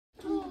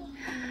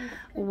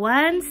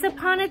Once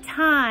upon a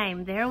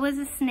time, there was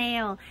a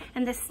snail,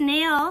 and the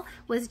snail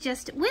was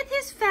just with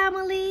his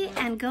family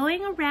and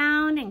going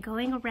around and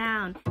going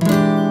around.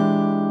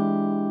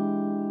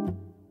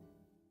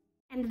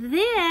 And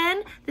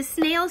then the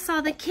snail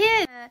saw the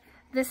kid.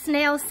 The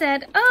snail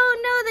said, "Oh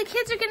no, the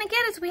kids are gonna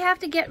get us. We have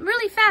to get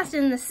really fast."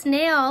 And the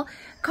snail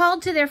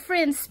called to their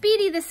friend,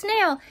 Speedy the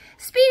snail.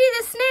 Speedy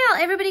the snail!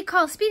 Everybody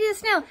called, Speedy the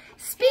snail!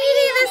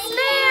 Speedy the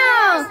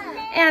snail!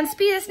 And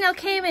Speedy the snail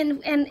came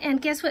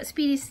and guess what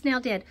Speedy the snail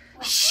did?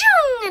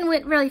 Shoo! And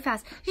went really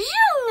fast.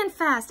 Shoo! And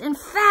fast and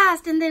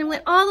fast, and then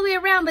went all the way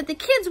around, but the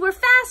kids were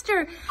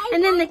faster.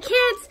 And then the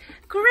kids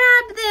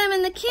grabbed them,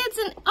 and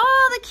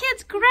all the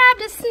kids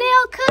grabbed a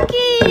snail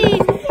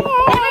cookie.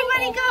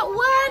 Everybody got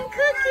one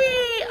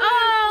cookie.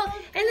 Oh,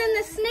 and then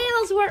the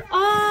snails were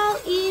all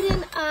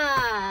eaten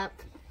up.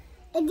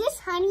 Is this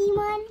honey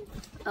one?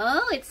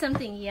 Oh, it's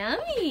something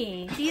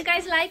yummy. Do you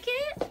guys like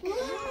it?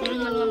 Is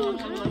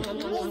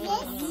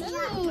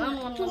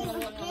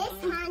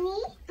this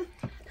honey?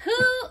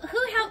 Who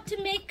helped to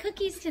make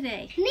cookies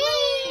today? Me!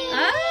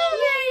 Oh,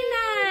 very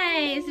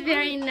nice.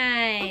 Very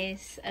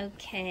nice.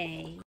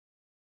 Okay.